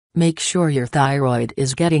Make sure your thyroid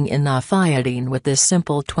is getting enough iodine with this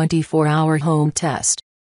simple 24-hour home test.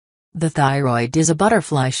 The thyroid is a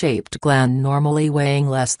butterfly-shaped gland normally weighing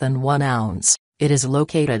less than 1 ounce. It is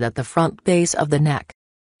located at the front base of the neck.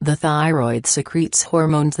 The thyroid secretes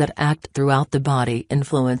hormones that act throughout the body,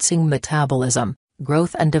 influencing metabolism,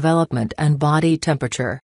 growth and development, and body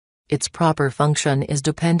temperature. Its proper function is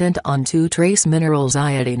dependent on 2 trace minerals,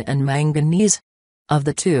 iodine and manganese. Of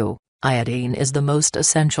the 2, iodine is the most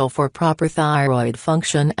essential for proper thyroid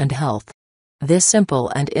function and health. This simple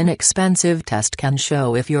and inexpensive test can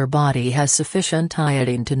show if your body has sufficient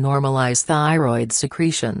iodine to normalize thyroid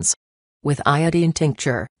secretions. With iodine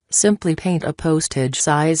tincture, simply paint a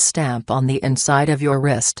postage-size stamp on the inside of your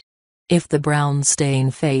wrist. If the brown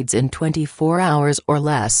stain fades in 24 hours or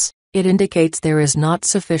less, it indicates there is not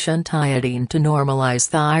sufficient iodine to normalize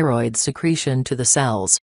thyroid secretion to the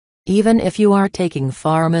cells. Even if you are taking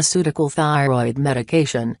pharmaceutical thyroid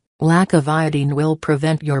medication, lack of iodine will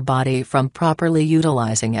prevent your body from properly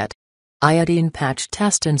utilizing it. Iodine patch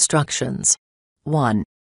test instructions. 1.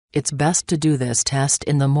 It's best to do this test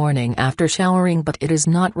in the morning after showering, but it is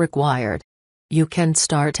not required. You can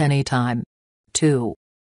start anytime. 2.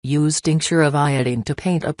 Use tincture of iodine to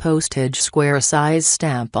paint a postage square-size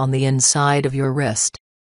stamp on the inside of your wrist.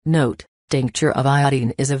 Note: tincture of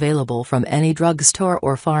iodine is available from any drugstore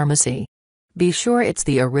or pharmacy. Be sure it's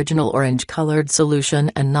the original orange-colored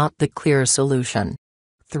solution and not the clear solution.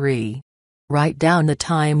 3. Write down the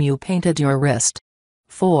time you painted your wrist.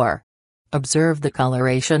 4. Observe the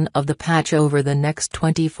coloration of the patch over the next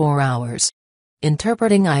 24 hours.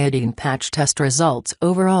 Interpreting iodine patch test results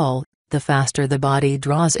overall, the faster the body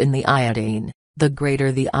draws in the iodine, the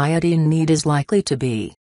greater the iodine need is likely to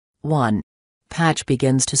be. 1. Patch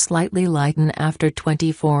begins to slightly lighten after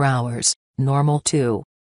 24 hours, normal. 2.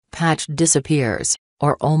 Patch disappears,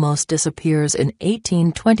 or almost disappears in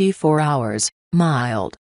 18-24 hours,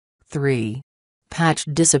 mild. 3. Patch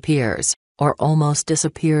disappears, or almost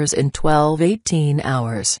disappears in 12-18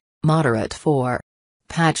 hours, moderate. 4.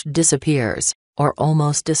 Patch disappears, or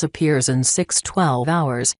almost disappears in 6-12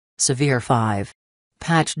 hours, severe. 5.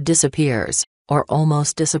 Patch disappears, or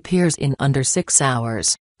almost disappears in under 6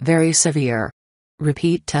 hours, very severe.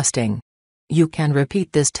 Repeat testing. You can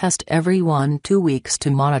repeat this test every 1-2 weeks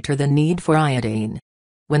to monitor the need for iodine.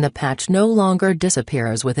 When the patch no longer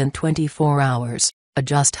disappears within 24 hours,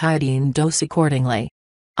 adjust iodine dose accordingly.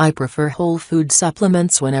 I prefer whole food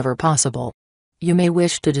supplements whenever possible. You may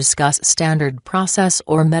wish to discuss standard process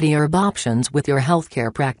or MediHerb options with your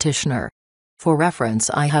healthcare practitioner. For reference,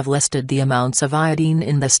 I have listed the amounts of iodine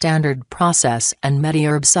in the standard process and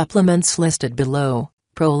MediHerb supplements listed below.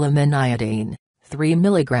 Prolamine iodine, 3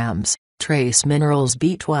 mg, trace minerals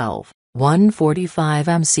B12, 145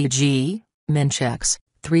 mcg, Minchex,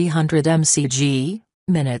 300 mcg,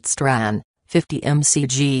 Minitstran, 50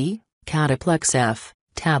 mcg, Cataplex F,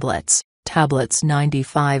 tablets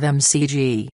 95 mcg.